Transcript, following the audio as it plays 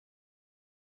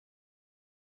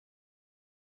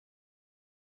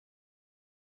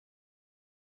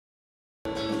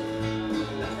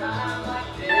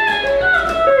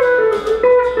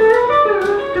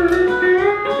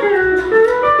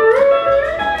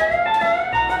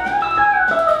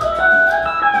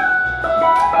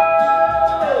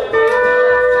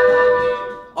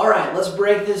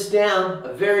down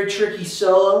a very tricky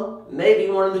solo,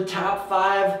 maybe one of the top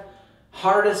 5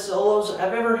 hardest solos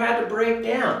I've ever had to break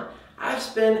down. I've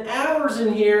spent hours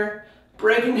in here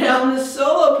breaking down this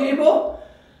solo, people.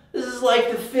 This is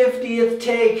like the 50th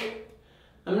take.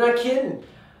 I'm not kidding.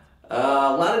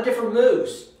 A lot of different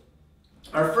moves.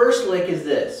 Our first lick is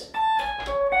this.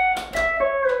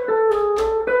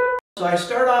 So I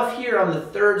start off here on the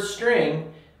 3rd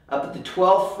string, up at the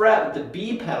 12th fret with the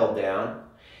B pedal down,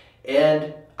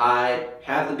 and I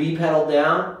have the B pedal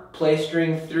down, play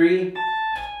string 3,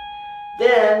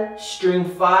 then string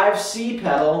 5 C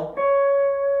pedal,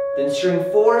 then string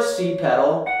 4 C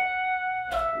pedal,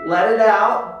 let it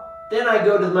out, then I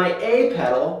go to my A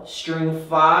pedal, string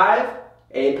 5,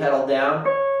 A pedal down,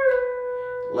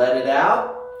 let it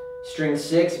out, string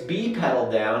 6, B pedal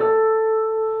down,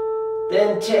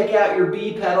 then take out your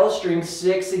B pedal, string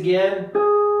 6 again,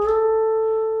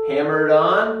 hammer it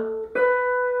on,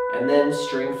 and then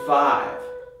string 5.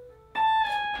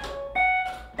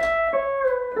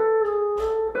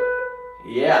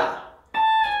 Yeah.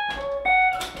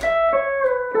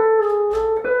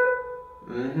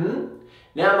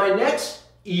 Now my next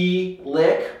E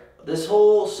lick, this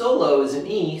whole solo is an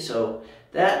E, so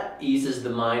that eases the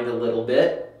mind a little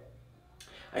bit.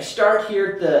 I start here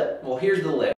at the, well, here's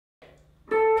the lick.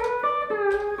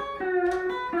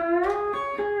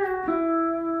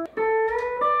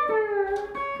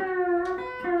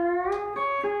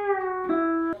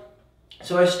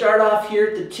 So I start off here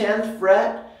at the 10th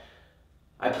fret.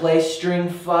 I play string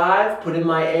 5, put in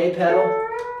my A pedal,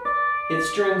 hit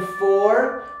string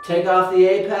 4, take off the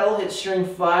A pedal, hit string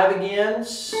 5 again,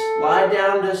 slide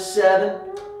down to 7,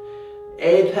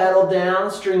 A pedal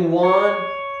down, string 1,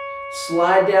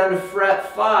 slide down to fret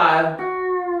 5,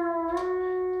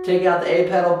 take out the A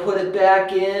pedal, put it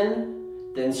back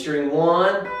in, then string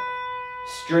 1,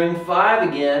 string 5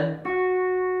 again,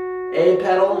 A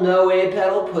pedal, no A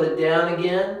pedal, put it down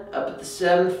again, up at the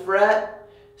 7th fret,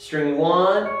 string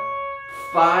 1,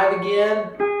 5 again,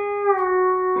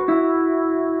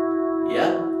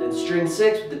 yep, then string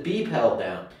 6 with the B pedal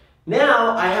down.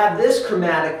 Now I have this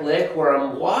chromatic lick where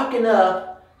I'm walking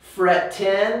up fret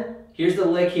 10, here's the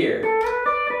lick here.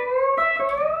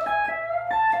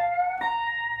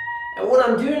 And what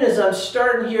I'm doing is I'm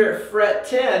starting here at fret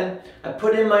 10, I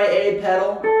put in my A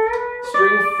pedal,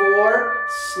 string 4,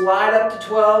 slide up to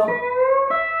 12,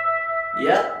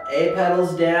 yep, A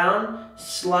pedal's down,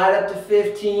 slide up to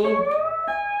 15,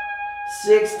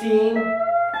 16,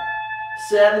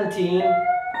 17,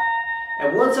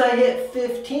 and once I hit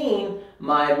 15,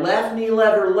 my left knee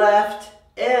lever left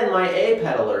and my A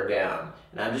pedal are down.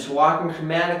 And I'm just walking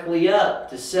chromatically up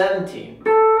to 17.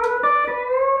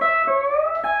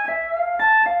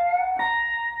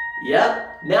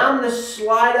 Yep, now I'm going to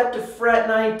slide up to fret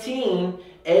 19,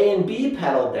 A and B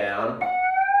pedal down.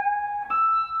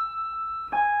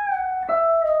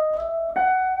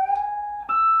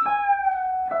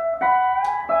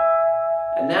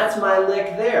 And that's my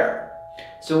lick there.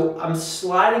 So I'm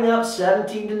sliding up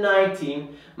 17 to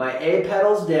 19, my A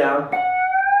pedal's down,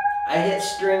 I hit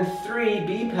string 3,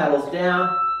 B pedal's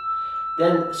down,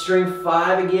 then string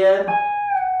 5 again,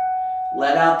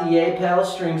 let out the A pedal,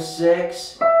 string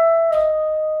 6,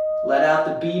 let out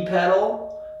the B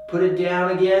pedal, put it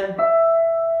down again,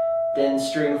 then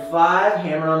string 5,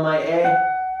 hammer on my A,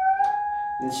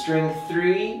 then string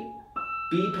 3,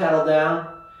 B pedal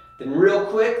down, then real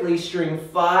quickly string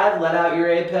 5, let out your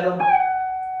A pedal,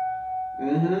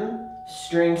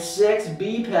 string 6,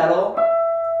 B pedal,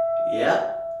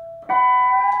 yep,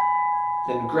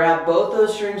 then grab both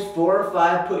those strings, 4 and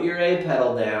 5, put your A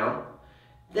pedal down,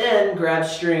 then grab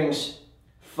strings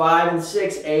 5 and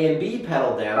 6, A and B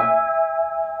pedal down,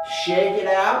 shake it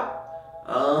out,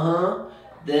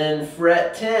 then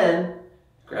fret 10,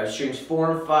 grab strings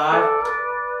 4 and 5,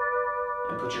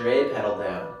 and put your A pedal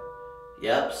down.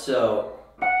 Yep, so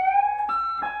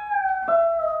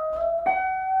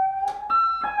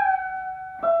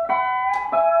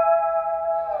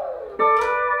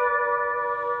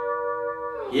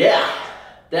yeah,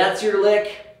 that's your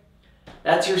lick.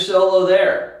 That's your solo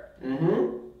there.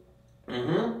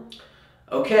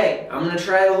 Okay, I'm gonna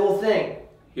try the whole thing.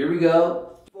 Here we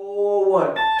go. 4,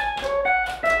 1.